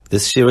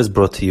This year is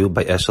brought to you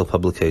by Eshel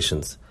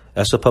Publications.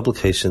 Eshel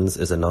Publications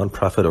is a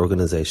non-profit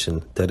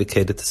organization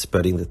dedicated to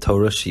spreading the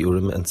Torah,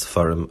 Shiurim, and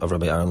Sefarim of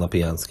Rabbi Aaron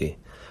Lapiansky.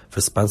 For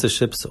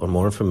sponsorships or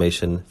more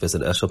information,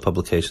 visit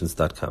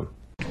eshelpublications.com.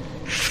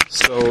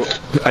 So,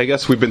 I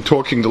guess we've been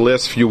talking the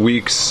last few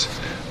weeks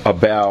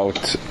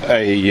about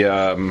a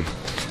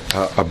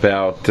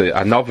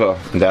Nova,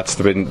 and that's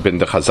been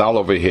the Chazal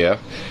over here.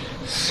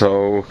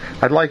 So,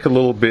 I'd like a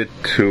little bit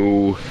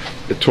to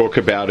talk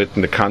about it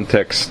in the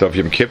context of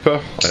Yom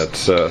Kippur.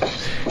 That's Yom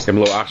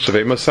Lo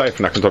Achshavei Masai. I'm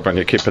not going to talk about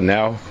Yom Kippur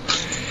now.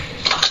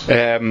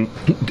 The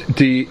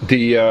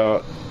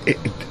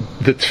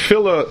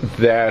tefillah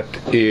that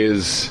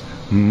is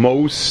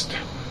most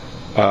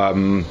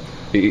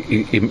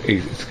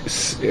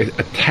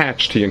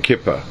attached to Yom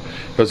Kippur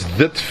was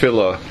the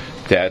tefillah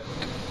that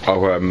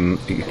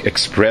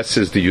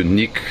expresses the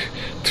unique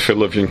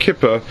tefillah of Yom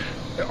Kippur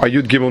are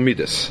Yud Gimel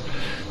Midas.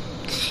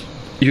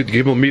 Yud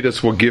Gimel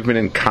Midas were given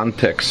in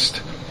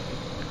context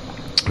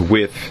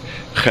with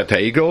Chet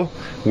HaEgel,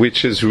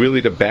 which is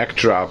really the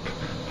backdrop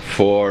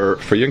for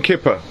Yom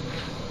Kippur.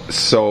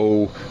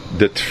 So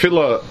the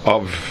tefillah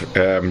of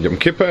Yom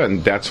Kippur,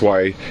 and that's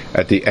why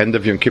at the end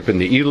of Yom Kippur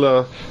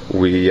Ne'ilah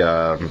we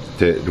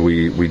do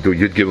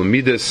Yud Gimel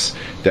Midas.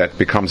 That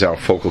becomes our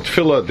focal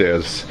tefillah.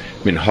 There's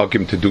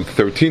minhagim to do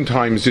 13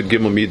 times Yud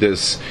Gimel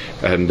Midas,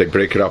 and they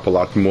break it up a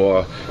lot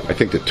more. I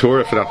think the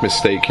Torah, if I'm not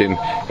mistaken,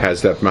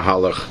 has that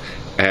mahalach,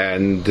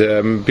 and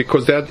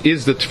because that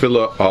is the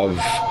tefillah of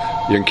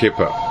Yom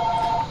Kippur.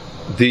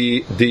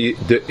 The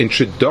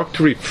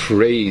introductory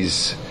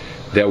phrase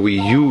that we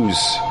use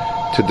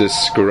to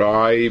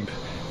describe,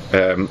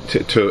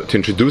 to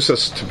introduce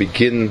us to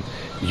begin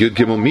Yud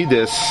Gimel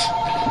Midas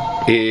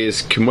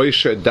is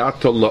K'moishe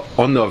dato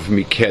la'onav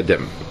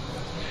mikedem.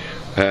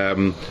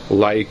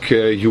 Like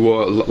you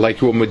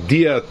were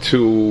Media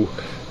to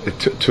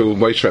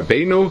Moshe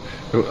Rabbeinu,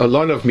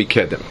 la'onav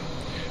mikedem.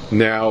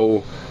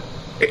 Now,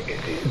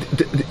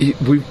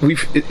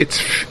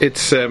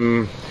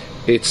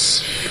 it's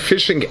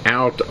fishing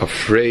out a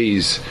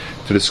phrase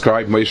to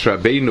describe Moshe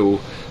Rabbeinu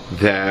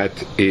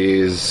that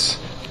is,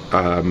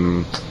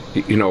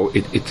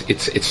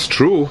 it's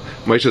true.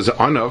 Moshe is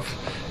Anav.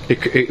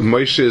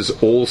 Moshe is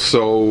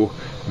also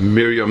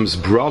Miriam's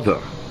brother.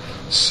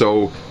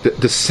 So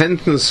the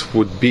sentence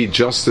would be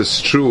just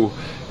as true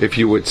if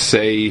you would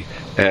say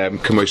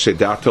K'moshe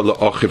data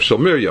la'achiv shel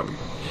Miriam.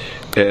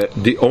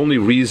 The only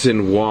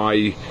reason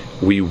why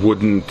we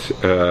wouldn't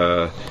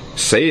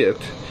say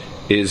it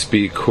is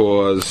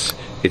because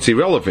it's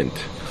irrelevant.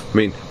 I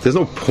mean, there's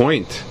no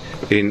point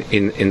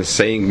in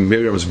saying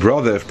Miriam's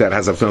brother if that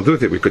has nothing to do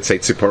with it. We could say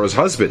Tzipporah's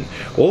husband.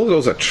 All of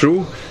those are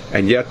true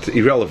and yet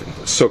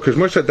irrelevant. So, so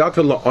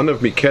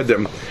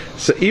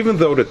even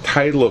though the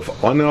title of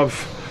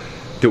Onav,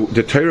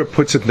 the Torah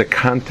puts it in the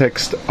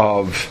context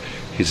of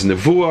his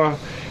nevuah,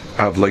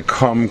 of like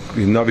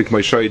Navik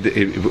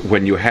Moshe,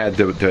 when you had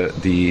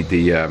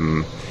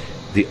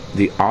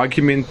the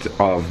argument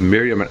of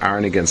Miriam and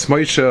Aaron against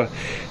Moshe,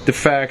 the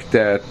fact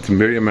that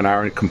Miriam and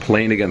Aaron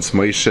complain against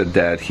Moshe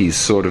that he's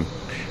sort of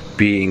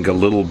being a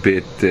little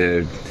bit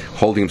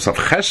holding himself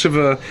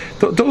chesheva.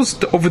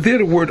 Those over there,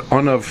 the word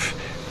onav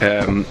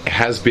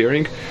has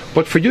bearing,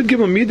 but for Yud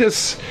Gimel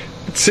Midas,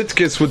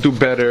 Tzidkis would do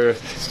better.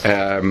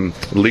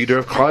 Leader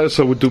of Klal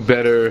would do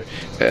better.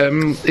 I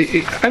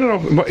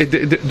don't know.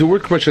 The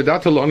word K'moshe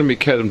l'onav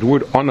mikedem, the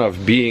word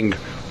onav being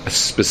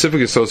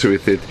specifically associated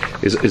with it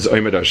is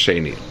Omer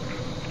Asheni.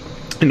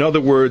 In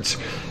other words,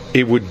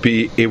 it would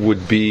be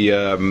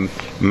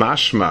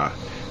mashma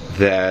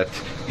that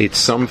it's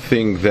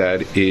something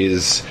that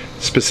is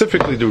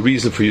specifically the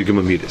reason for Yud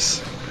Gimel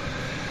Midas.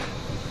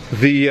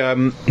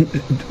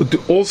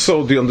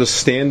 Also the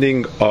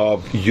understanding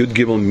of Yud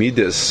Gimel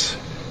Midas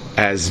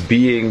as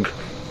being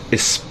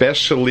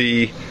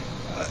especially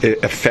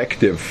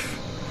effective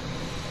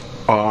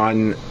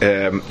on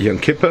Yom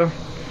Kippur.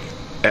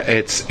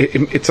 It's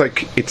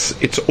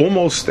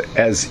almost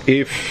as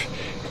if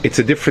it's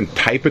a different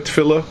type of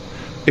tefillah.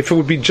 If it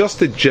would be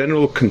just a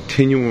general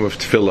continuum of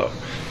tefillah,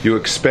 you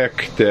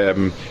expect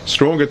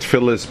stronger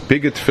tefillahs,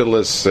 bigger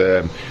tefillahs,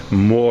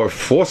 more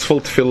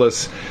forceful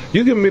tefillahs.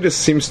 Yud Gimel Midas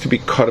seems to be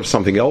cut of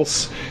something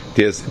else.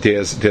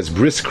 There's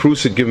brisk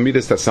cruise at Yud Gimel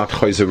Midas that's not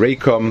Chayzer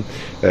Reikom.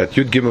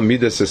 Yud Gimel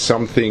Midas is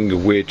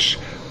something which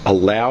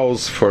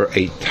allows for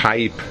a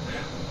type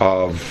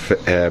of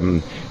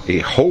a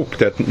hope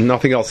that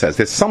nothing else has.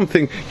 There's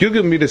something Yud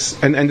Gimel Midas,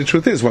 and the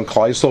truth is, when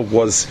Klal Yisrael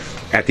was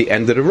at the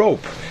end of the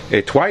rope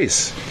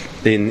twice.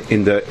 In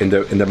the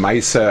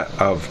Maisa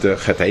of the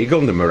Chet HaEgel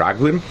and the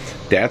Meraglim,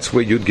 that's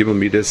where Yud Gimel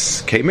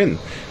Midas came in.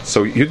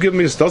 So Yud Gimel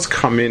Midas does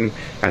come in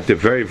at the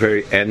very,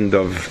 very end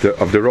of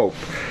the rope.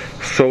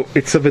 So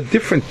it's of a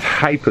different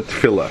type of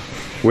tefillah.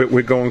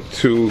 We're going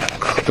to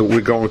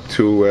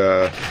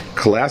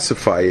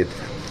classify it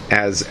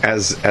as a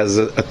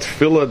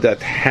tefillah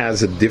that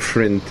has a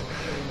different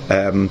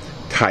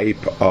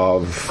type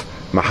of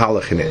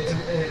mahalach in it.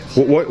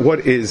 What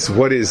is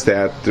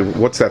that?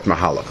 What's that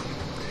mahalach?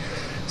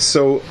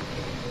 So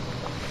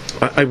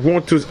I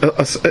want to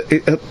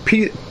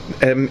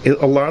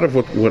a lot of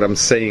what I'm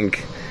saying.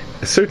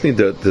 Certainly,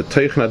 the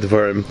Teichna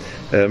Dvarim,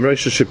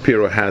 Rosh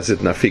Shapiro has it.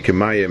 Nafik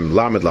Mayim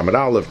Lamed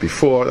Aleph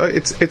before.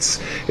 It's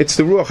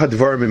the Ruach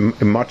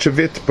Hadvarim in much of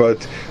it,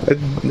 but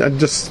I'm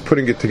just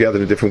putting it together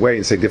in a different way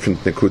and say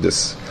different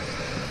nekudas.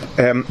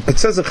 It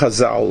says in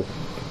Chazal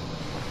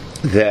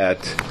that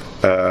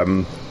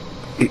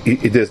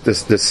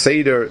the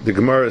Seder, the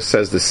Gemara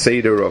says the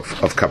Seder of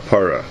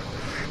Kapara.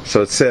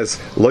 So it says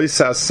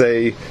Loisa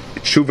say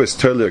Chuvas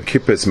Toiler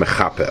Kippes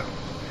Mechape,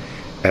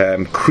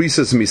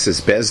 Krises Mises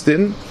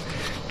Bezdin,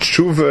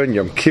 Tshuva and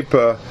Yom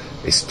Kippur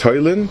is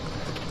Toilin,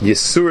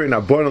 Yisurin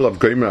Abonal of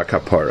Gomer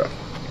Kapara.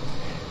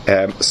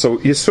 So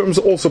Yisurim is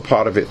also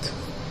part of it.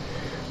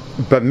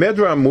 But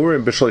Medra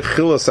Amurim B'Shal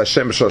Chilas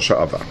Hashem B'Shal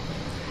Sha'ava.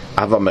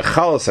 Ava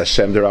Mechalas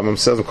Hashem, the Rambam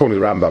says, according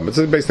to the Rambam, it's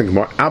based on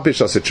Gemara,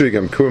 Apish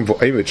Asetrigam Kurim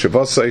Vo'emit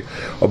Shavasai,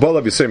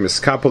 Obala B'Yisurim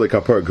Miskapoli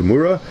Kapara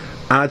Gemura,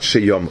 Ad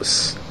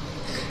Sheyomus.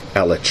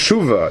 Ela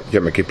Tshuva,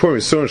 Yom Kippur,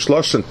 Yisurim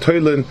Shloshan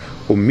Toilin,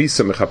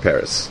 Umisa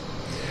Mechaperes.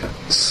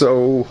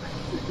 So,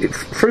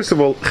 first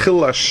of all,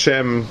 Chil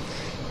Hashem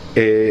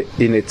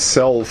in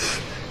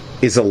itself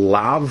is a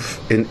lav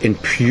in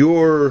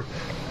pure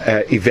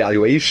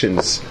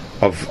evaluations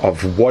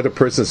of what a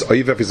person's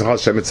oivev is.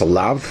 Hashem, it's a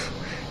lav,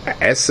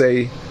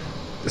 essay.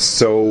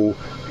 So,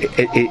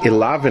 a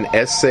lav and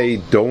essay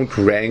don't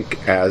rank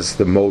as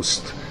the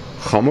most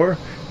chomer.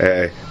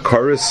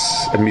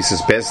 Chorus and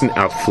Mrs. Bezdin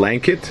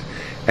outflank it,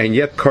 and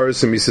yet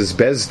Chorus and Mrs.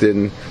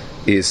 Bezdin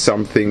is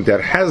something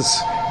that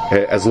has.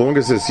 As long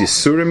as there's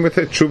Yisurim with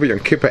it, Tshuva, Yom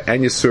Kippur,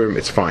 and Yisurim,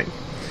 it's fine.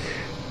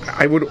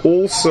 I would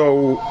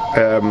also,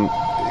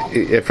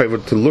 if I were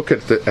to look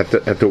at the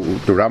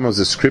Rambam's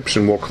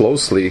description more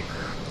closely,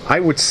 I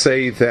would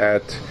say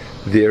that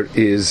there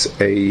is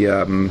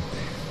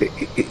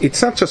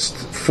it's not just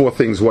four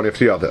things one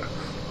after the other.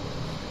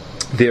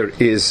 There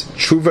is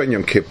Tshuva and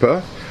Yom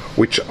Kippur,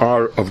 which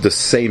are of the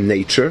same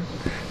nature.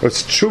 But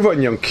Tshuva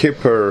and Yom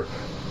Kippur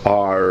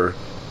are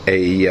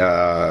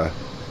a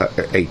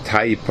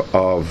type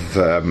of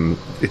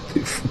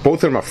both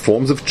of them are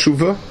forms of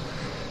tshuva.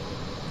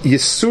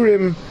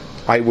 Yisurim,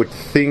 I would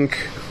think,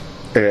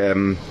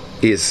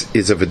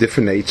 is of a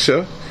different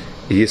nature.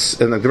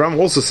 And the Ram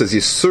also says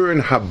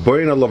Yisurin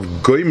haboinal of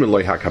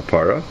goimeloi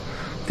hakapara.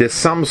 There's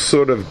some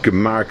sort of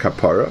gemar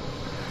kapara,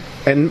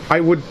 and I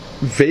would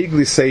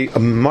vaguely say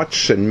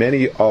much and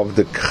many of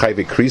the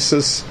chayve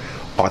krisis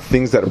are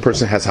things that a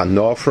person has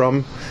hana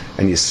from,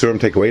 and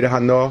Yisurim take away the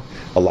hana.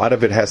 A lot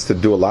of it has to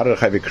do. A lot of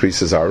the chayve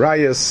krisis are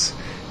rayas,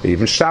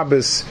 even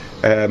Shabbos.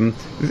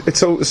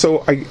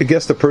 So I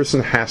guess the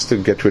person has to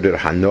get rid of the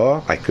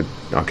hana.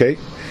 Okay.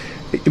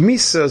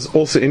 Misa is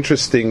also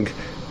interesting.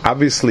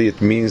 Obviously,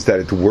 it means that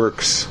it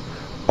works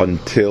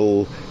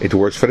until it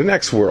works for the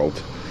next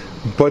world.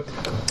 But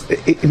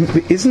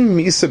isn't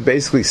Misa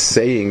basically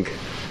saying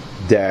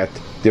that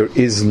there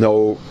is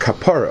no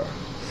kapara?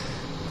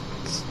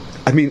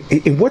 I mean,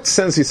 in what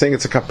sense he's saying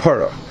it's a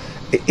kapara?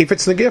 If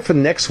it's negeh for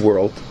next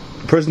world,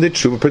 the person did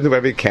tshuva, person did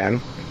whatever he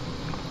can.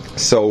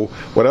 So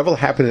whatever will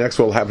happen in the next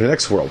world will happen in the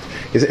next world.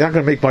 It's not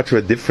going to make much of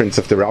a difference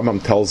if the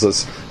Rambam tells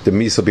us the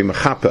Misa will be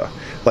mechaper.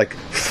 Like,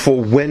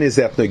 for when is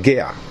that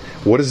negeh?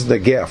 What is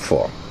negeh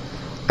for?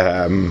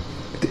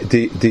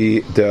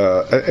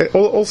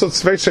 Also,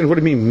 it's very strange. What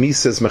do you mean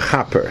Misa is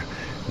mechaper?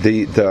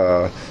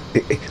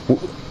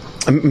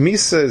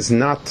 Misa is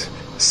not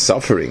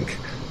suffering.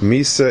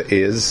 Misa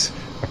is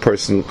a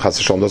person,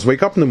 Chas v'Shalom, doesn't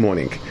wake up in the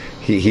morning.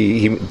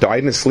 He died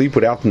in his sleep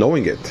without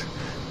knowing it,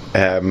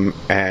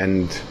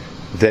 and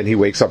then he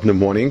wakes up in the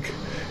morning,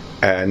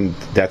 and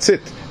that's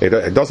it.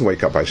 It doesn't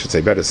wake up, I should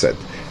say, better said.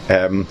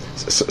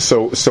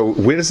 So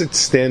where does it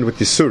stand with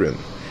Yisurin?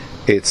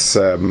 It's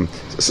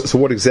so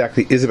what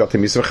exactly is about the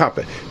Misa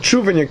V'Chape?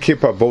 Tshuva and Yom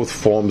Kippur are both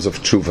forms of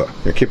tshuva.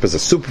 Yom Kippur is a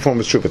super form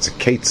of tshuva. It's a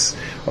kates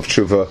of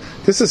tshuva.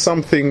 This is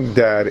something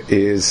that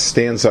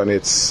stands on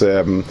its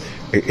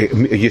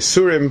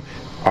Yisurim.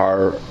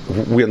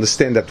 We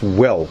understand that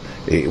well.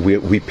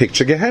 We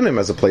picture Gehenim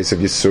as a place of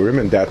Yisurim,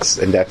 and that's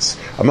a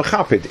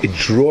mechapit. It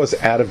draws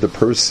out of the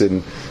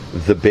person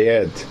the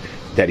bad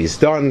that he's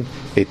done.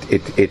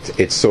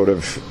 It sort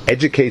of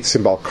educates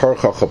him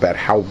about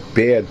how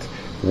bad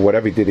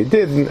whatever he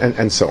did,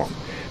 and so on.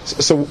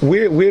 So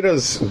where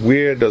does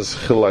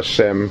Chil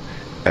Hashem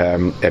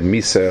and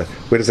Misa,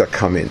 where does that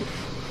come in?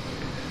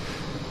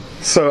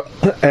 So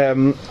I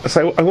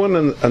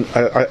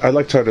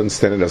like to try to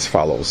understand it as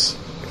follows.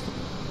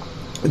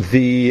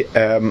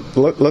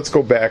 Let's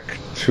go back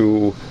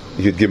to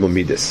Yud Gimel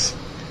Midas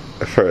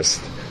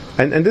first,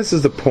 and this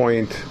is the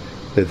point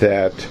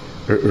that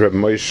Reb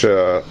Moshe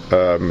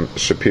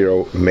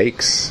Shapiro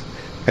makes.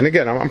 And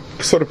again, I'm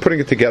sort of putting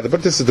it together,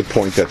 but this is the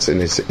point that's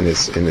in it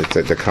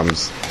that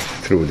comes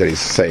through that he's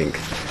saying.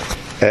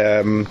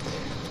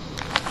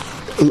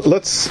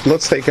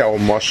 Let's take our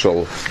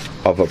mashal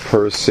of a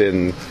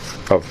person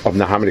of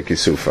Nahamidik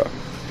Yisufa.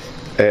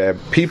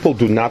 People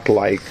do not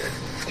like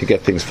to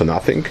get things for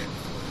nothing.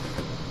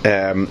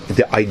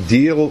 The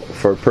ideal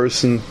for a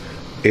person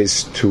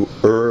is to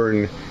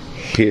earn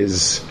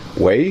his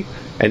way,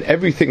 and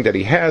everything that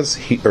he has,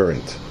 he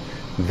earned.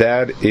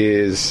 That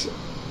is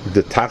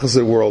the tachlis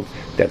of the world.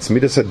 That's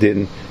midas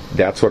hadin.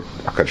 That's what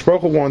HaKadosh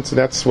Baruch Hu wants, and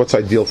that's what's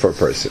ideal for a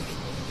person.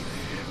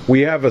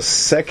 We have a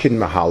second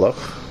mahalach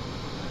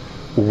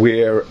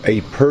where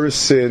a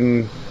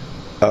person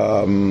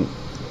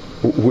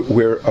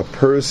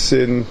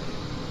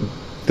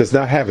does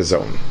not have his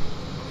own,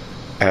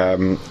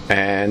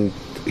 and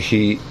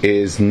he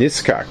is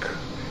niskak.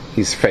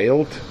 He's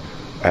failed,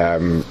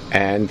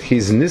 and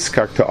he's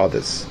niskak to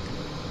others.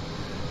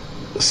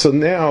 So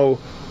now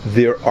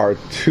there are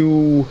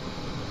two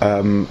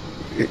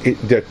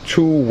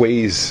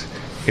ways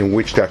in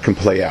which that can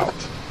play out.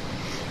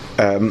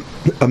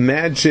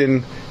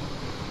 Imagine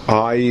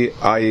I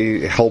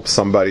help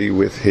somebody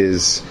with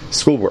his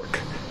schoolwork.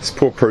 This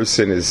poor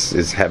person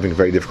is having a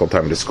very difficult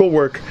time with his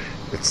schoolwork.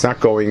 It's not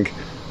going,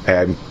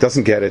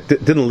 doesn't get it,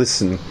 didn't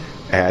listen,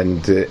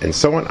 and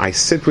so on. I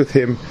sit with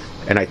him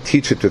and I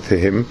teach it to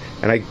him,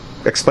 and I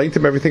explain to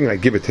him everything, and I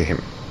give it to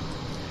him.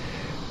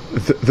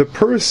 The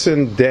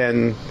person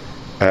then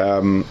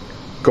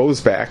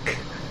goes back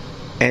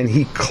and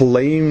he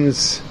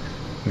claims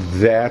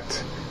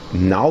that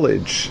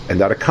knowledge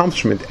and that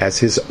accomplishment as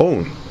his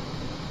own.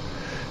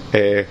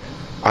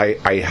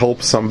 I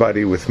help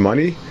somebody with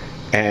money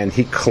and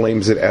he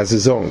claims it as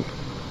his own.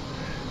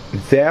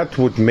 That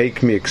would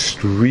make me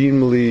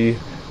extremely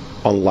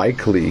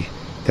unlikely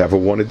to ever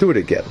want to do it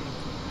again.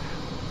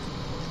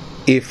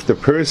 If the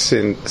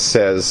person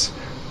says,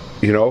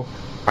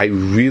 I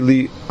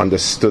really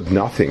understood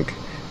nothing,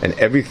 and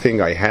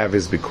everything I have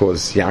is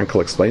because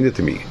Yankel explained it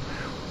to me,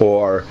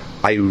 or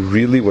I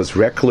really was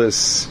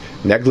reckless,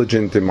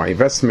 negligent in my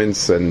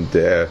investments, and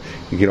ran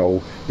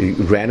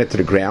it to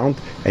the ground,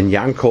 and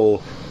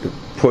Yankel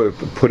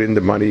put in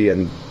the money,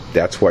 and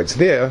that's why it's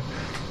there,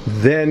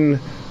 then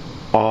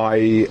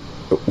I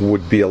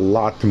would be a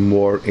lot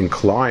more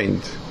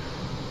inclined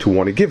to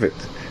want to give it,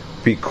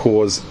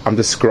 because I'm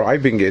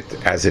describing it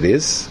as it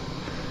is,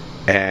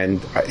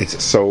 and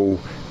it's so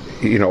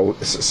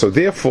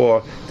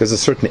therefore there's a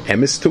certain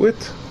emes to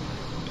it,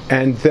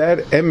 and that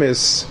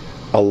emes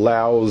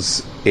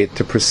allows it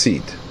to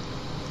proceed.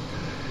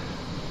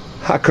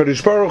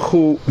 HaKadosh Baruch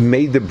Hu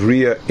made the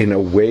Bria in a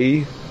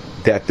way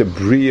that the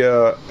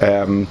Bria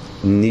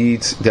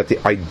needs, that the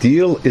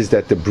ideal is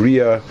that the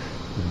Bria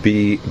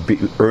be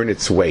earn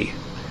its way.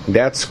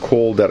 That's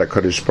called that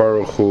HaKadosh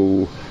Baruch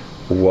Hu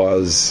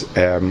was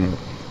that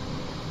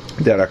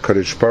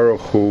HaKadosh Baruch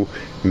Hu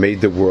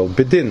made the world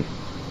bedin.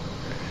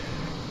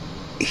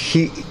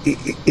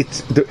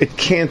 It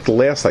can't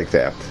last like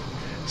that.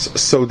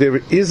 So there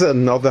is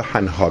another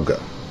hanhaga.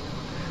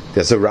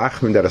 There's a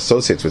rachman that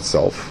associates with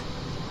itself.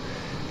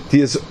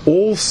 There's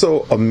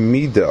also a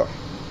midah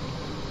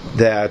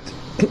that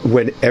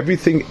when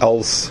everything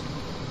else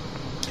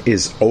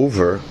is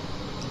over,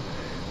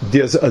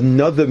 there's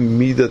another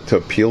midah to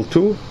appeal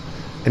to,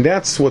 and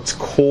that's what's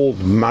called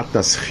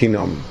matnas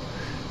chinam.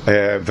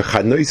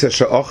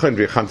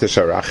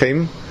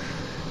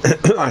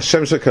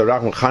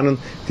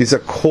 These are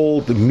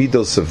called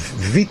midos of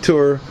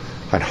vitur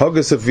and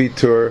hagas of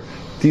vitur.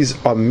 These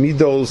are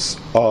midos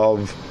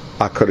of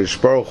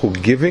HaKadosh Baruch Hu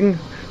giving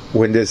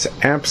when there's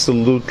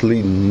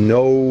absolutely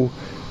no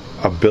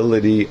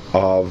ability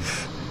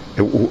of,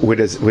 where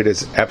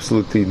there's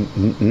absolutely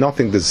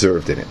nothing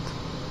deserved in it.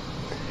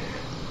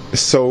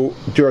 So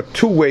there are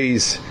two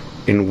ways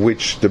in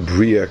which the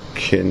Bria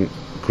can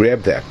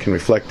grab that, can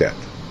reflect that.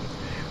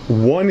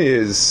 One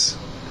is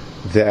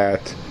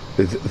that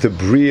the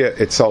Bria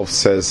itself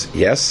says,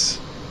 yes,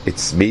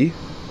 it's me.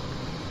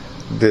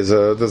 There's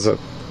a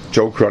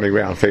joke running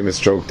around, famous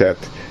joke, that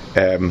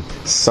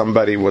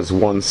somebody was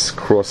once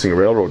crossing a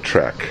railroad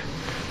track,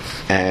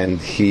 and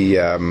he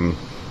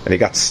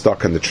got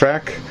stuck on the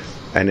track,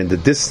 and in the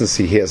distance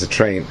he hears a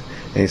train,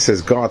 and he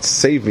says, God,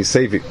 save me,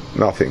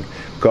 nothing.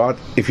 God,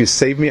 if you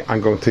save me, I'm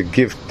going to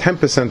give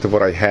 10% of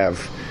what I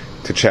have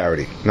to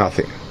charity,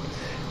 nothing.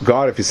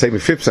 God, if you save me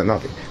 50%,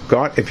 nothing.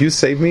 God, if you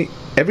save me,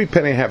 every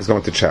penny I have is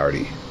going to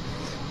charity.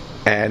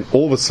 And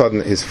all of a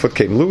sudden his foot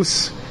came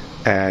loose,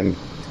 and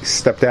he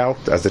stepped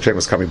out as the train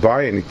was coming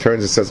by, and he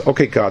turns and says,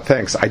 okay, God,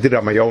 thanks, I did it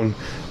on my own,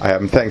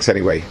 thanks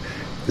anyway.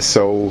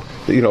 So,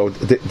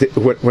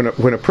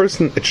 when a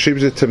person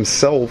attributes it to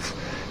himself,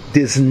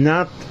 there is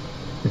no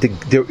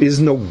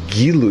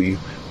gilui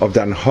of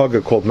the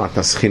anhaga called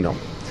matnas chinam.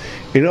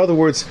 In other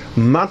words,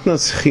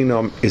 matnas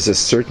chinam is a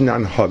certain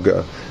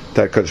anhaga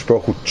that HaKadosh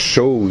Baruch Hu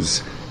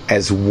chose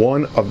as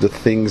one of the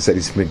things that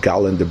is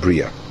megal in the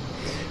Bria.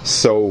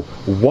 So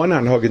one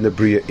anhaga in the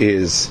Bria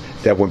is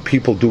that when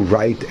people do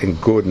right and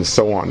good and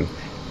so on,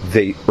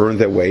 they earn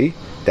their way.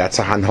 That's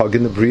a anhaga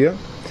in the Bria,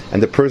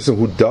 and the person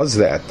who does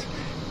that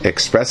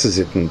expresses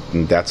it,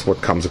 and that's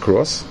what comes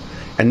across.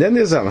 And then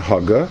there's an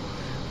anhaga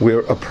where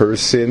a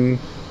person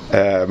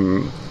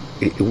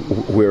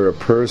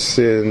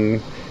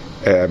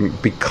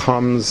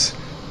becomes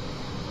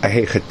a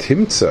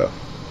hechetimtza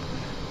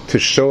to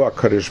show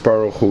HaKadosh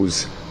Baruch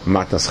Hu's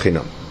matnas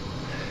chinam.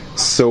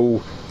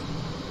 So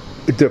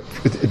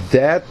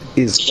that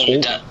is.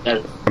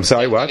 I'm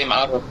sorry. What?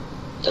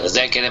 Does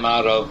that get him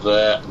out of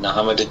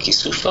Nahama de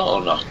Kisufa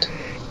or not?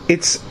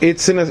 It's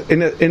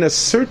in a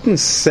certain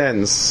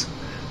sense.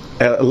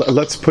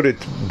 Let's put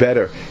it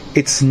better.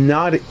 It's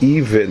not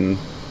even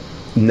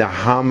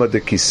Nahama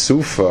de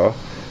Kisufa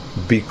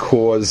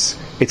because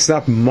it's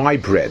not my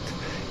bread.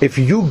 If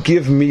you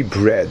give me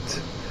bread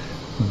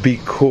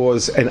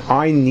and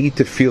I need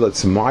to feel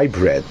it's my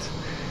bread,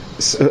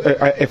 so,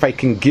 if I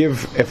can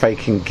give a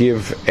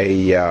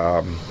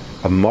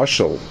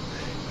mashal,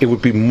 it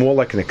would be more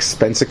like an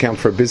expense account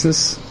for a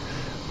business.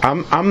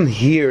 I'm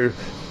here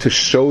to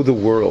show the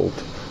world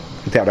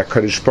that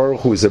HaKadosh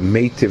Baruch Hu is a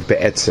meitiv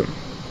be'etzim.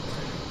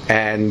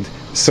 And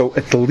so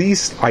at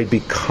least I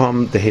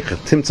become the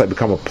Hechatimtz, I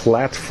become a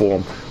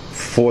platform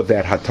for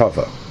that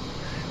hatava.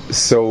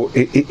 So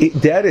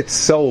that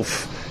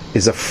itself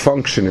is a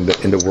function in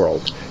the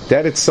world.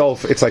 That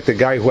itself, it's like the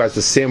guy who has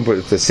the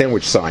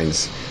sandwich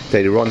signs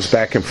that he runs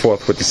back and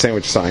forth with the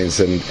sandwich signs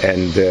and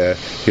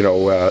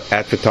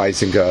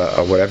advertising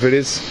or whatever it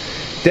is.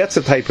 That's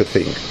the type of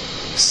thing.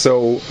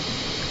 So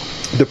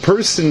the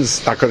person's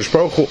HaKadosh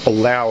Baruch Hu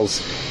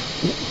allows,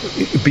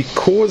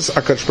 because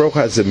HaKadosh Baruch Hu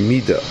has a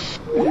midah,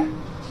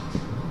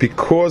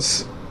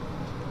 because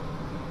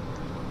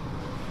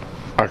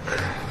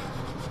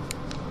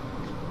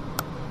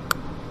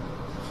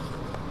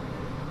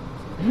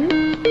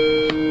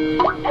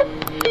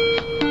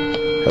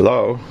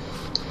hello?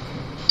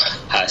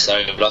 Hi,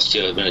 sorry, I've lost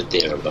you a minute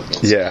there.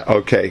 Yeah,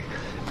 okay.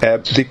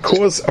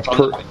 Because a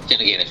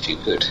again, if you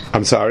could.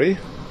 I'm sorry?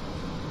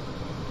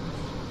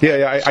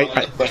 Yeah.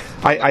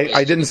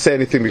 I didn't say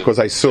anything because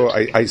I saw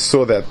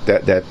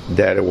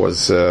that it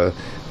was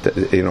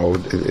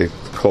it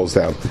closed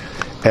down.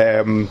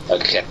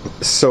 Okay.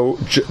 So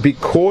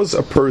because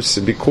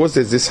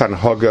there's this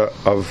hanhaga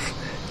of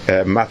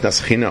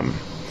matnas chinam,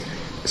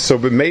 so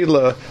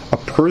b'meila a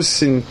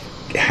person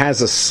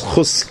has a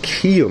schus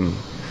kiyum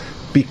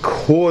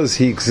because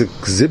he's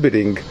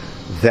exhibiting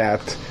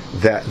that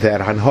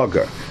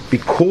hanhaga.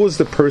 Because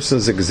the person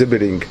is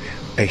exhibiting,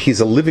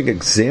 he's a living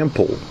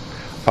example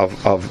of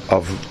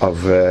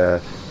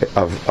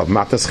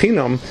matas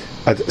chinam.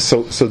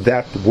 So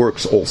that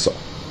works also.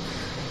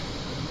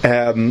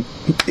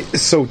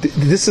 So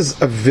this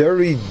is a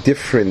very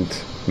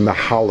different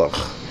mahalach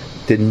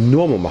than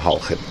normal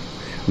mahalchim.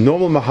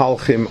 Normal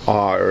mahalchim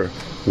are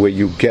where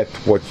you get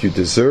what you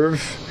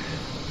deserve,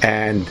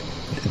 and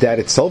that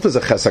itself is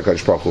a chesed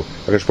HaKadosh Baruch Hu.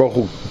 HaKadosh Baruch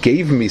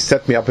Hu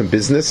set me up in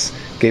business,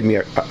 gave me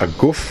a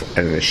guf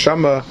and a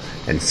neshama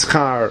and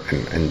schar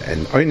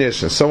and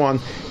oynish and so on,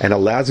 and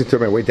allows me to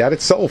earn my way. That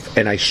itself,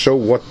 and I show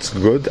what's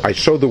good. I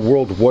show the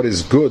world what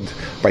is good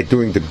by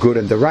doing the good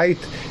and the right,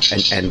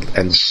 and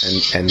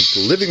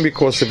living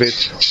because of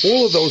it.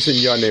 All of those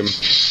inyanim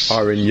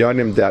are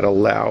inyanim that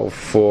allow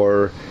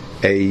for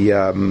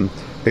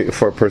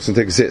a person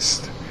to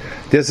exist.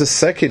 There's a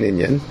second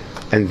inyan,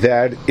 and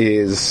that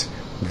is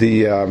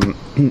the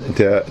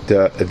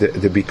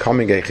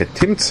becoming a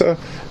chetimtza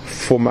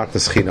for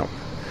matnas chinam.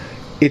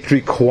 It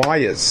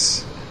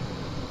requires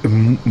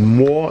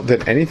more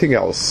than anything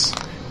else.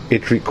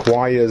 It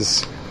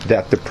requires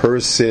that the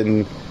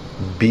person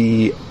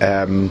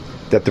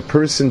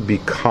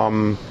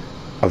become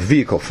a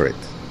vehicle for it.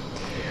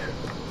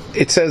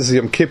 It says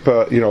Yom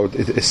Kippur,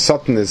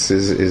 Sotah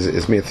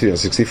is mere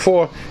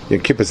 364.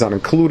 Yom Kippur is not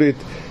included.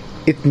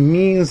 It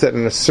means that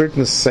in a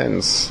certain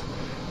sense,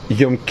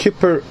 Yom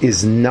Kippur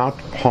is not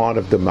part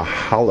of the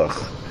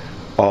mahalach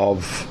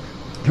of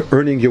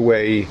earning your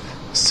way,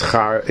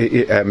 schar,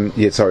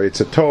 it's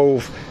a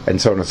tov,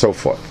 and so on and so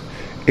forth.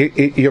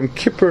 Yom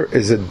Kippur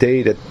is a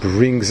day that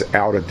brings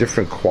out a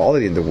different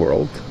quality in the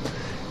world,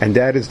 and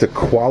that is the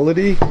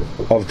quality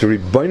of the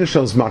Rebbeinu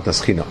Shalom's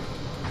matnas chinam.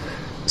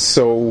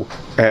 So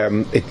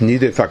it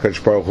needed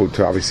HaKadosh Baruch Hu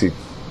to obviously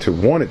to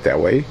want it that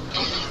way,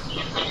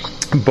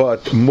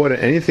 but more than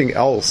anything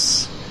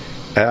else,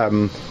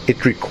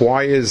 it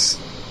requires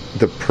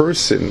the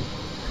person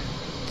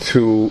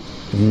to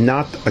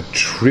not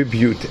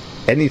attribute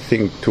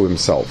anything to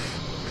himself.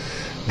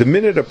 The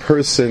minute a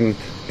person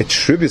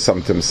attributes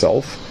something to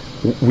himself,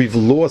 we've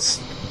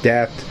lost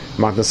that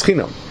matnas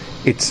chinam.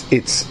 It's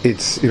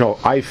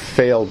I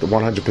failed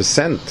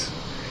 100%,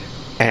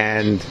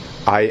 and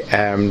I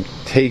am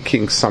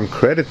taking some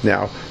credit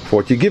now for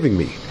what you're giving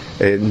me.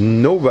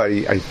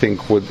 Nobody, I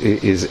think,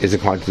 is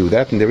inclined to do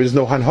that, and there is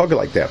no hanhaga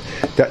like that.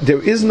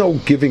 There is no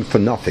giving for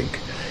nothing.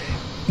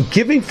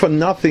 Giving for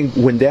nothing,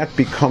 when that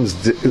becomes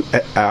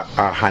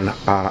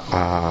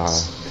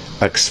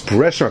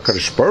expression of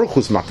HaKadosh Baruch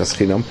Hu's matnas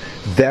chinam,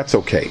 that's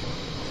okay.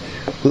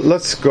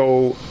 Let's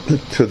go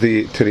to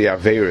the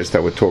averos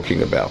that we're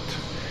talking about.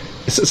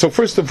 So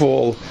first of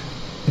all,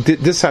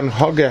 this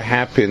hanhaga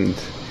happened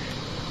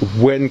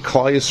when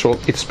Klal Yisrael,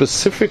 it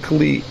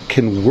specifically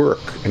can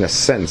work in a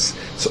sense.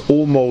 It's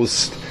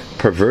almost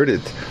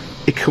perverted.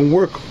 It can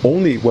work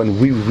only when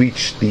we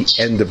reach the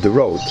end of the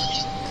road.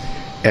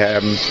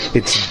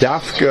 It's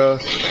dafka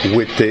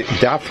with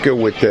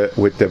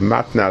the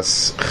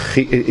matnas.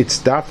 It's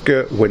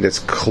dafka when it's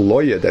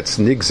kloya, that's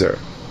nigzer.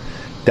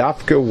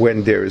 Dafka,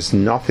 when there is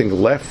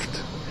nothing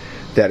left,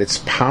 that it's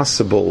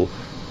possible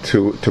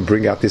to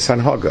bring out this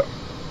anhaga.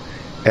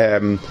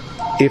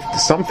 If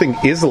something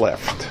is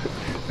left,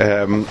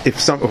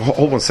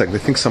 hold on a second. I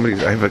think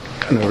I have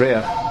an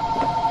area.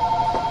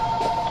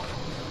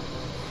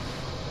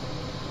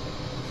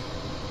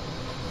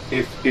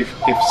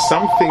 If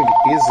something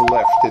is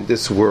left in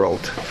this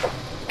world,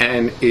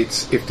 and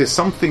if there's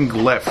something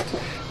left,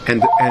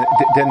 and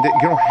then you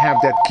don't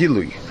have that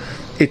gilui.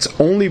 It's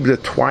only the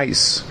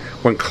twice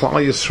when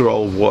Klal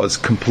Yisrael was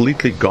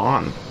completely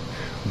gone,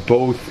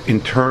 both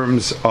in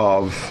terms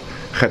of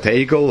Chet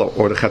Egel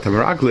or the Chet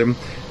HaMeraglim,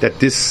 that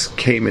this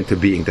came into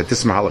being, that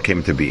this Mahala came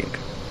into being.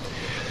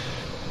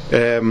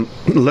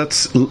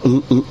 Let's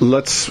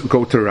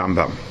go to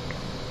Rambam.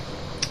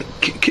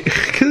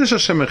 Kiddush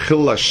Hashem and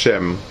Chil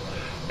Hashem.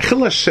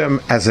 Chil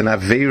Hashem as an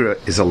Aveira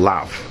is a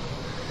lav.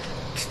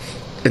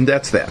 And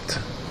that's that.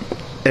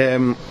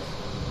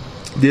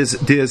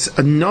 There's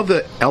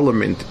another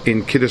element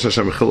in Kiddush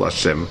Hashem and Chil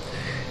Hashem,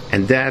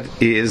 and that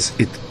is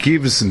it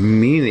gives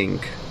meaning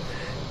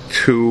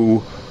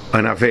to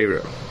an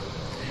Aveira.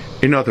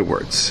 In other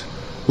words,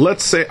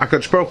 let's say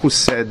Akadosh Baruch Hu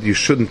said you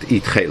shouldn't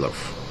eat chaylev,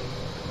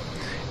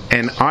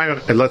 and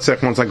let's say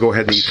once I go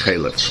ahead and eat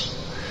chaylev.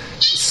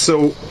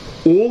 So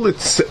all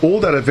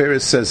that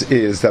Aveira says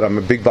is that I'm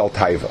a big Baal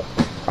Taiva.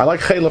 I like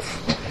chaylev,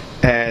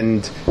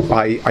 and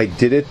I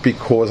did it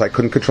because I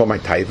couldn't control my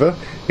taiva.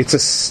 It's a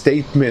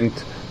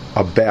statement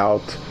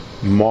about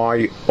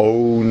my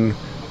own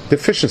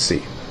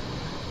deficiency,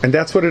 and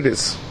that's what it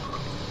is.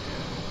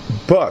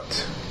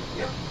 But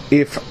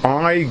if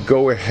I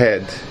go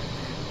ahead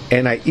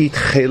and I eat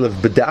chaylev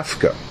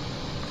bedafka,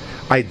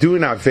 I do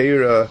an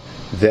aveira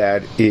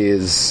that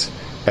is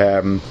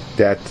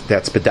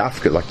that's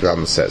bedafka, like the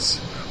Rambam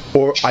says,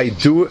 or I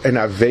do an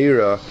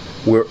aveira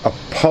where a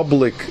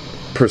public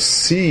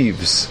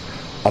perceives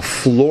a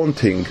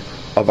flaunting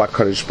of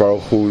HaKadosh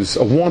Baruch Hu's,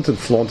 a wanton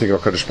flaunting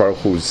of HaKadosh Baruch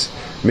Hu's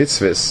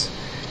mitzvahs,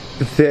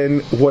 then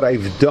what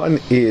I've done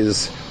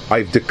is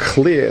I've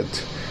declared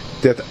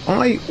that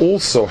I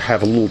also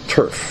have a little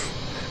turf.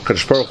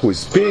 HaKadosh Baruch Hu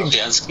is big.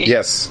 Jansky,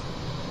 yes.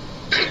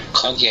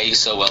 Can't hear you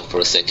so well for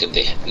a second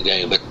there. You're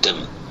going a bit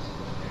dim.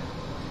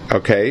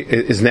 Okay,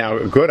 is now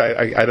good?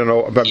 I don't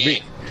know about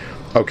me.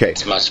 Okay.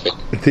 It's much better.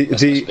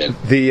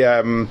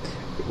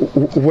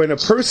 When a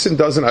person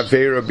does an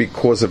Aveira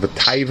because of a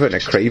taiva and a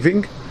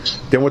craving,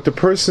 then what the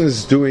person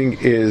is doing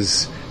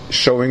is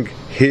showing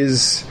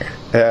his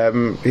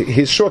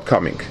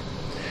shortcoming.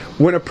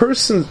 When a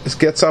person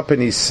gets up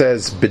and he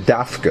says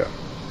bedafka,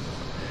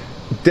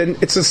 then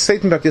it's a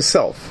statement about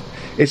yourself.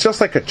 It's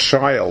just like a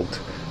child.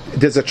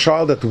 There's a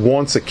child that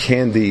wants a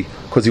candy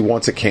because he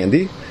wants a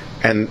candy,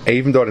 and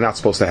even though they're not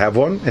supposed to have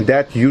one, and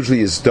that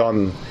usually is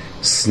done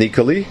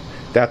sneakily.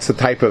 That's the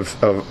type of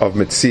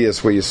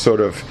metzias where you sort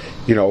of,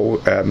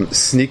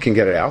 sneak and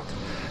get it out.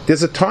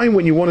 There's a time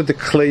when you want to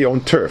declare your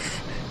own turf,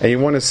 and you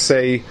want to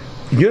say,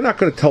 you're not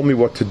going to tell me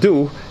what to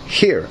do.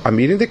 Here, I'm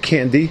eating the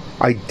candy.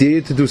 I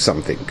dare to do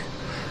something.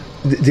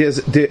 There's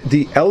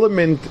the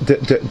element,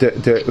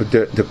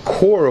 the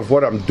core of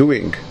what I'm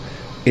doing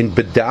in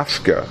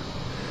bedafka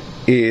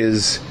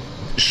is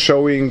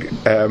showing,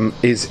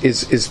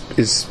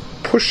 is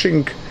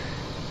pushing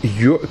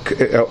your,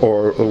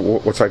 or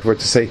what's the right word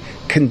to say,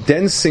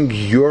 condensing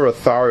your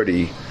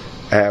authority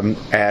and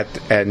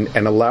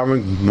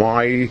allowing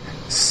my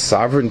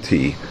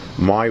sovereignty,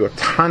 my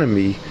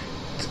autonomy,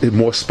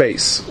 more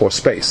space.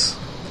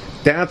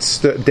 That's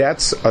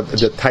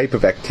the type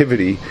of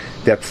activity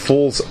that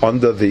falls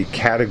under the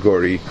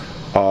category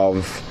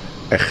of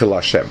Chil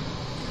Hashem.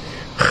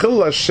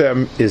 Chil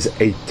Hashem is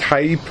a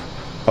type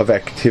of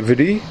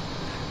activity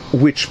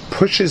which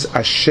pushes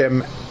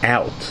Hashem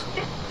out.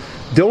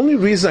 The only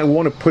reason I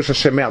want to push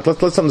Hashem out,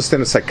 let's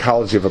understand the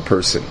psychology of a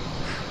person.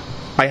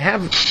 I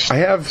have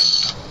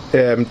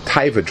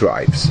taiva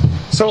drives.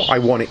 So I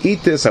want to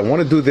eat this, I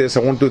want to do this,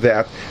 I want to do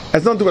that. It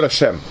has nothing to do with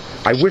Hashem.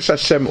 I wish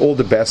Hashem all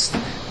the best,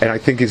 and I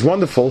think He's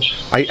wonderful.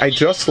 I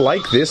just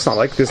like this, I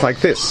like this, like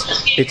this.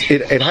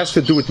 It has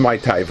to do with my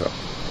taiva.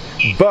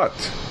 But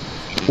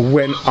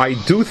when I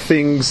do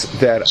things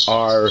that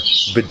are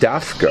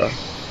bedafka,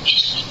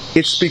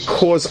 it's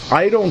because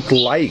I don't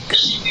like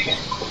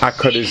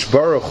HaKadosh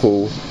Baruch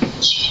Hu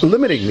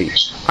limiting me.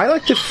 I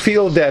like to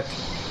feel that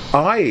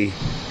I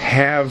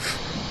have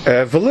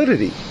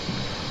validity.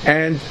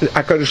 And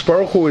HaKadosh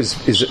Baruch Hu is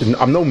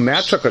I'm no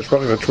match. HaKadosh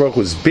Baruch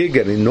Hu is big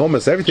and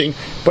enormous, everything,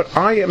 but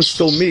I am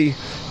still me,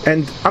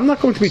 and I'm not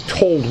going to be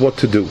told what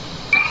to do,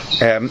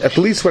 at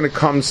least when it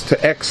comes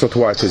to X or to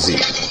Y to Z.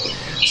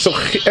 So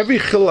every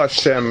Chil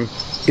Hashem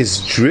is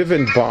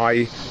driven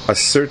by a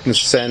certain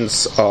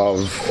sense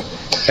of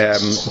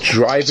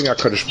driving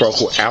HaKadosh Baruch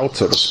Hu out,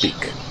 so to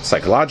speak,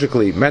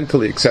 psychologically,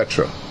 mentally,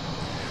 etc.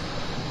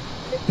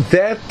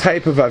 That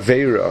type of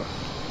Aveira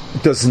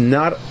does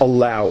not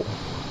allow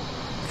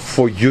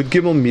for Yud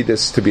Gimel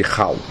Midas to be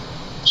Chal.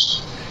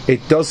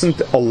 It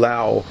doesn't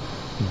allow,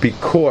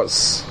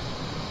 because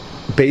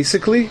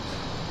basically,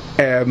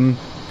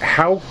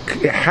 how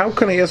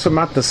can I ask for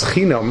Matnas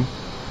Chinam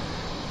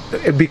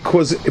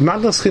Because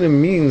Matnas Chinam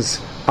means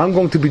I'm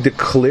going to be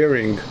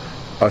declaring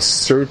a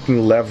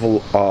certain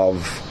level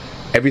of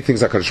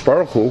everything's HaKadosh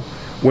Baruch Hu,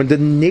 when the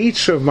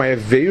nature of my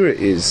Aveira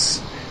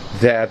is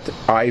that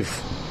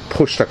I've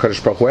pushed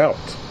HaKadosh Baruch Hu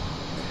out.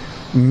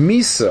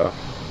 Misa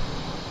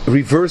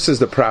reverses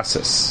the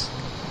process.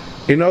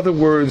 In other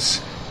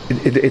words,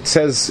 it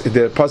says,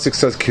 the pasuk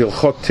says,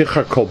 Kilchot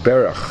Tichar Kol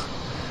Berach,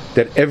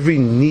 that every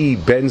knee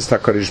bends to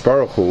HaKadosh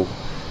Baruch Hu,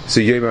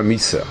 so Yom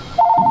HaMisa.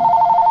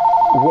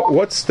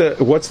 What's the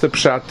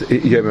pshat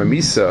Yom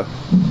HaMisa?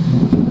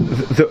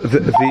 The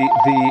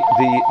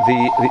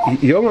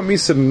Yom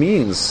HaMisa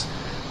means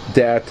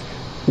that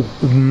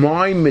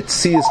my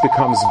Metzias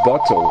becomes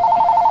bottle,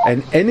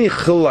 and any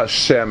Chil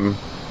Hashem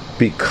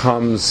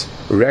becomes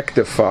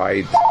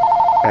rectified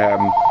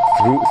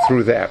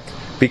through that,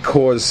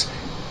 because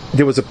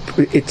there was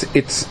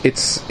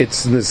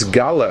it's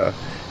Nizgala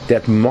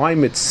that my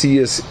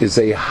Metzias is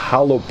a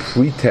hollow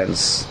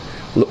pretense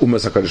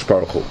l'umas HaKadosh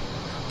Baruch Hu.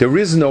 There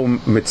is no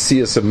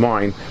Metzias of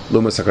mine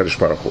l'umas HaKadosh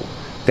Baruch Hu.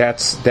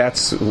 That's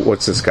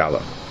what's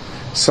Nizgala.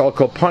 So Al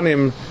Kol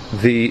Panim,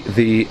 the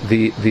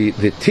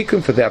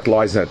tikkun for that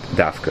lies at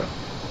Dafka.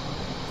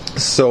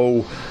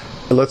 So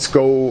let's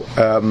go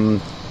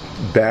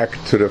back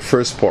to the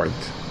first point.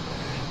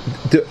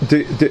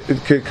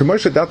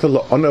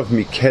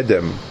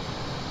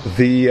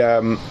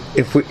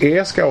 If we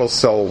ask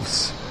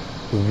ourselves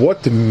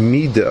what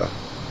midah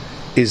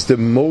is the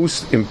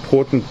most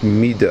important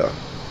midah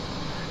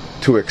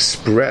to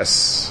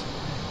express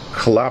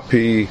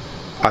klapi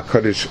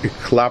Akadosh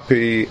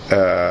klapi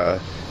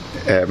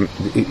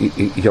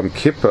Yom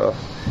Kippur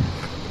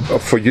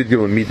for Yud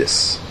Gimel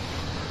Midas,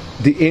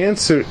 the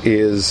answer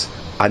is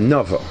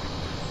anava,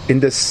 in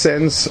the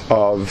sense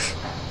of,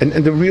 and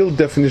the real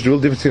difference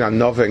between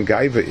anava and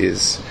gaiva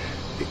is,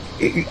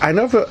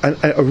 anava,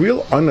 a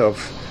real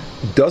anav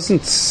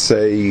doesn't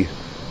say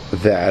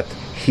that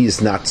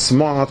he's not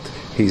smart,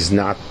 he's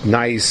not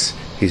nice,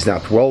 he's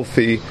not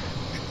wealthy.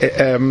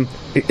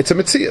 It's a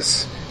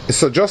metzias.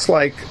 So just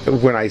like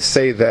when I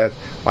say that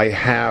I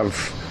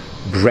have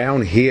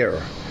brown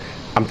hair,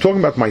 I'm talking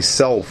about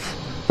myself,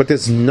 but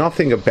there's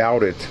nothing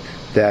about it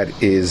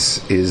that is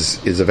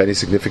of any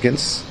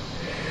significance.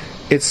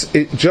 It's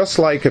just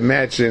like,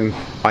 imagine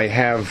I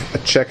have a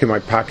check in my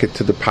pocket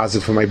to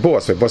deposit for my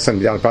boss. My boss sent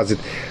me down a deposit.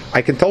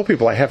 I can tell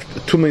people I have a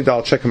 $2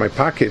 million check in my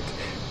pocket.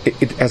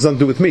 It has nothing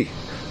to do with me.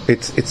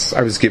 It's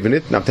I was given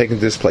it, and I'm taking it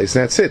to this place,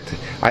 and that's it.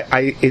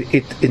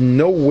 It in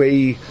no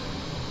way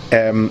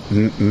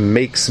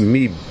makes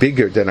me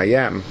bigger than I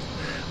am.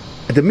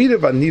 The midah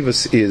of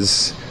anivus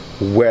is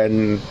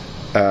when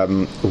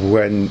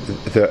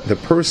the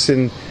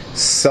person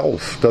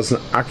self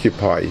doesn't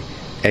occupy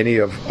any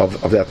of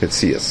that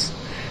metzias.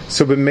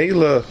 So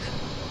b'meila,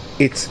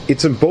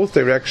 it's in both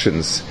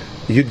directions.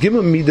 Yud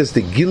Gimel Midas,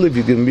 the Gil of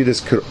Yud Gimel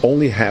Midas could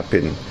only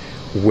happen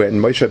when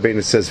Moshe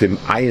Rabbeinu says V'im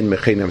ayin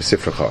mechenam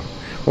sifrecha.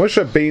 Moshe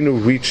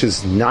Rabbeinu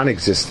reaches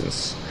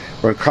non-existence,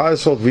 when Klal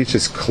Yisrael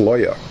reaches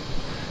kloya,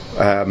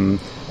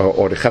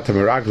 or the Chatam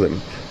Meraglim,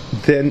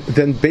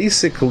 then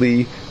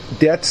basically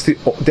that's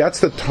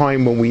the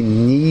time when we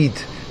need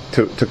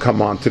to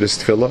come on to this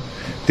tefillah.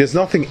 There's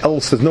nothing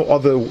else.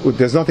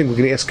 There's nothing we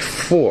can ask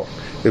for.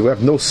 We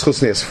have no schus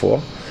to ask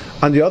for.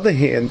 On the other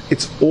hand,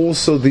 it's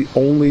also the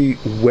only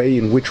way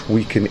in which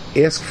we can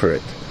ask for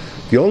it.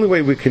 The only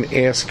way we can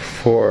ask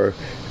for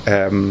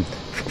matas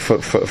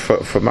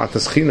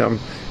chinam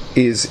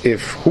is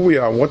if who we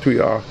are and what we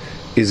are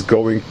is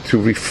going to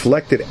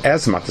reflect it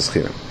as matas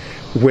chinam.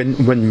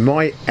 When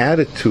my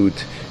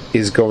attitude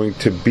is going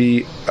to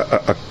be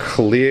a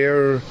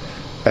clear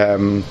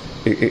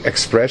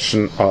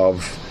expression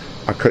of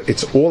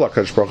it's all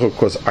HaKadosh Baruch Hu,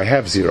 because I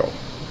have zero.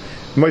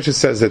 Moshe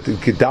says that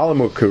Gedalim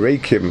or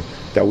Kereikim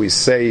that we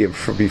say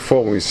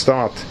before when we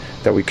start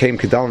that we came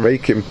Gedalim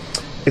Reikim,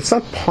 it's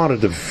not part of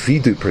the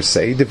Vidu per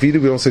se. The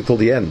Vidu we don't say till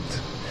the end.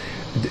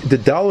 The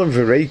Dalim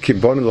V'Reikim,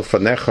 Bonim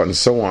L'Fanecha, and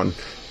so on,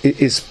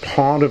 is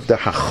part of the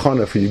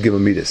Hachana for Yud Gimel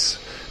Midas.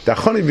 The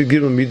Hachana for Yud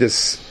Gimel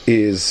Midas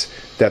is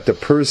that the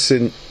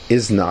person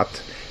is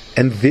not,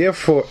 and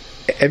therefore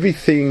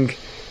everything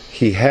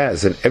he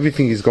has and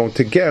everything he's going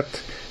to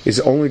get is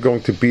only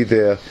going to be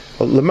there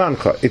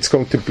lemancha. It's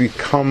going to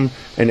become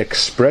an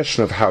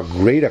expression of how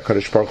great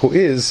HaKadosh Baruch Hu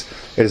is.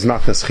 It is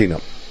matnas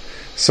chinam.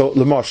 So,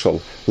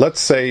 lemashal,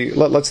 let's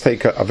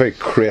take a very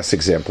crass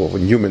example of a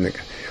human.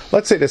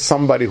 Let's say there's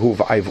somebody who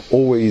I've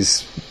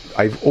always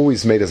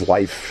made his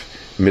life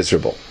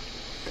miserable,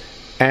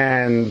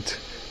 and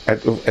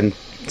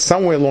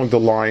somewhere along the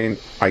line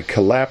I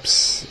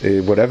collapse,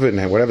 in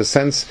whatever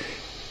sense,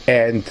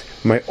 and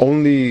my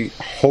only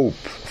hope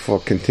for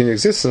continued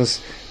existence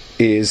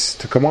is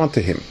to come on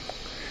to him,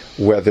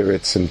 whether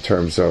it's in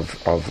terms of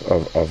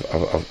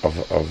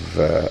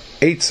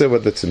eitzah,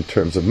 whether it's in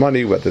terms of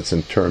money, whether it's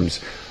in terms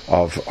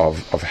of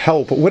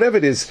whatever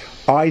it is.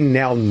 I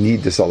now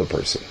need this other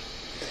person.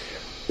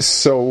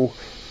 So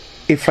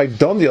if I've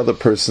done the other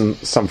person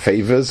some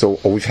favors, or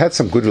we've had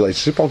some good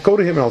relationship, I'll go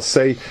to him and I'll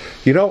say,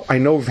 I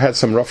know we've had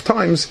some rough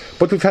times,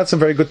 but we've had some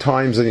very good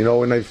times, and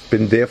and I've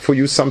been there for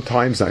you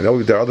sometimes. I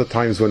know there are other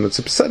times when it's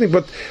upsetting,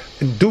 but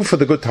do for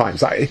the good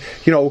times.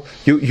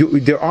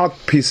 There are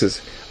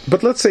pieces,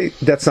 but let's say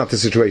that's not the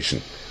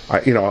situation.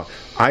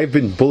 I've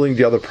been bullying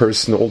the other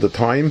person all the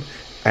time,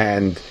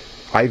 and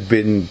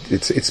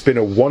it's been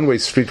a one-way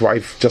street where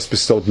I've just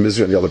bestowed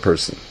misery on the other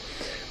person.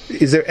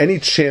 Is there any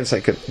chance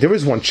there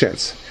is one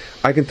chance.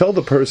 I can tell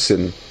the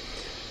person,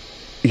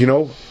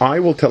 I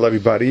will tell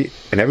everybody,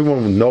 and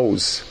everyone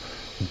knows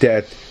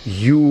that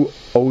you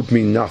owed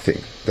me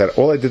nothing, that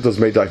all I did was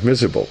make life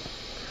miserable.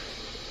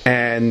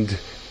 And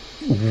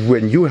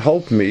when you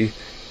help me,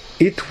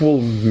 it will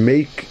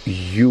make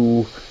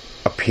you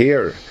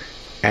appear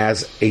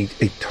as a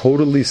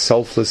totally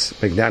selfless,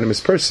 magnanimous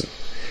person.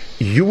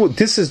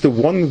 This is the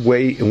one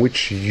way in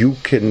which you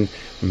can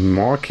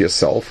mark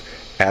yourself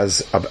as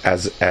a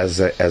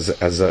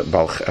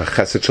Baal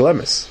Chesed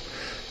Shelemis.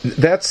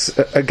 That's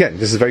again,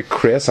 this is very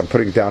crass. I'm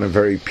putting it down in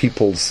very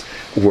people's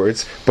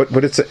words, but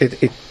it's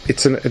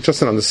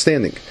just an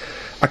understanding.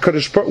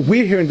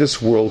 We're here in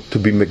this world to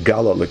be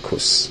Megala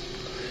Likus.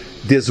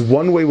 There's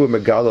one way we're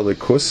Megala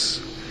Likus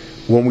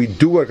when we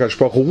do what HaKadosh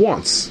Baruch Hu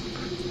wants,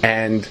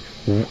 and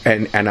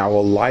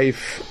our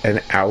life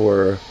and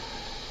our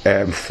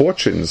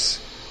fortunes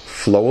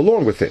flow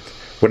along with it.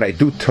 When I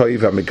do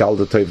Toiv, I'm Megal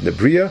the Toiv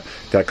Nebriya,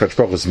 that HaKadosh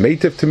Baruch Hu is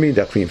mative to me,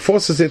 that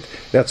reinforces it.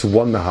 That's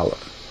one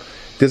Mahalach.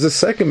 There's a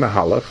second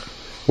Mahalach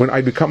when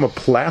I become a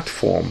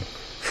platform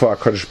for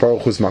HaKadosh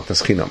Baruch Hu's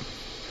Matnas Chinam.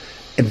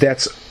 And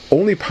that's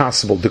only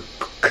possible. The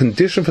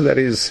condition for that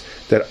is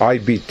that I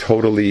be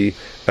totally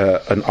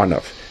an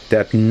Anav.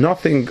 That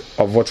nothing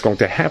of what's going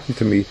to happen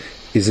to me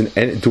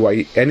do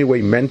I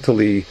anyway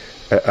mentally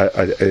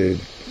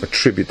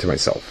attribute to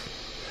myself.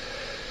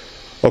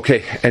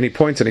 Okay, any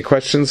points, any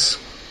questions?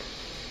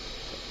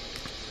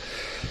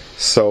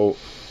 So,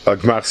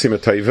 Gmar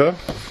Simataiva.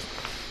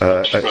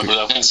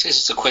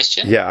 It's a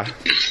question. Yeah.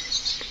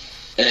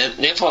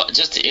 Therefore,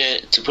 just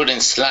to put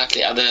in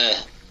slightly other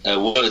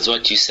words,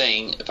 what you're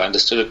saying, if I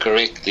understood it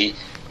correctly,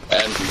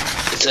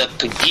 it's a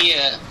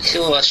Pegia.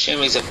 Chil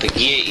Hashem is a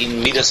Pegia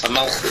in Midas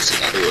HaMalchus,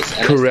 in other words.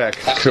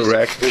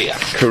 Correct.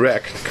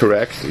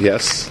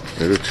 Yes,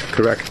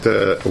 correct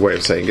way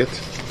of saying it.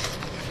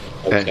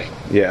 Okay.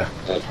 Yeah.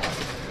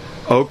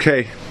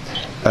 Okay.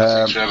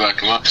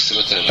 Agmar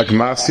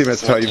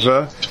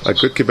Simataiva, a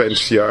good Kibbutz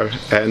Shiyar,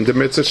 and the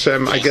Mitzvah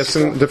Shem, I guess,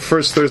 in the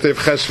first Thursday of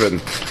Cheshvan,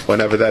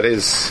 whenever that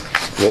is,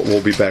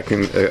 we'll be back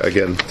in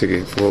again.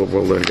 We'll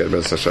learn again,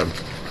 Mitzvah Shem.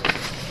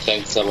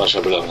 Thanks so much,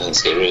 Rabbi. I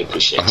really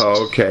appreciate it.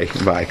 Okay,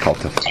 bye,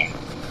 Kalta.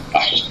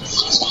 Bye.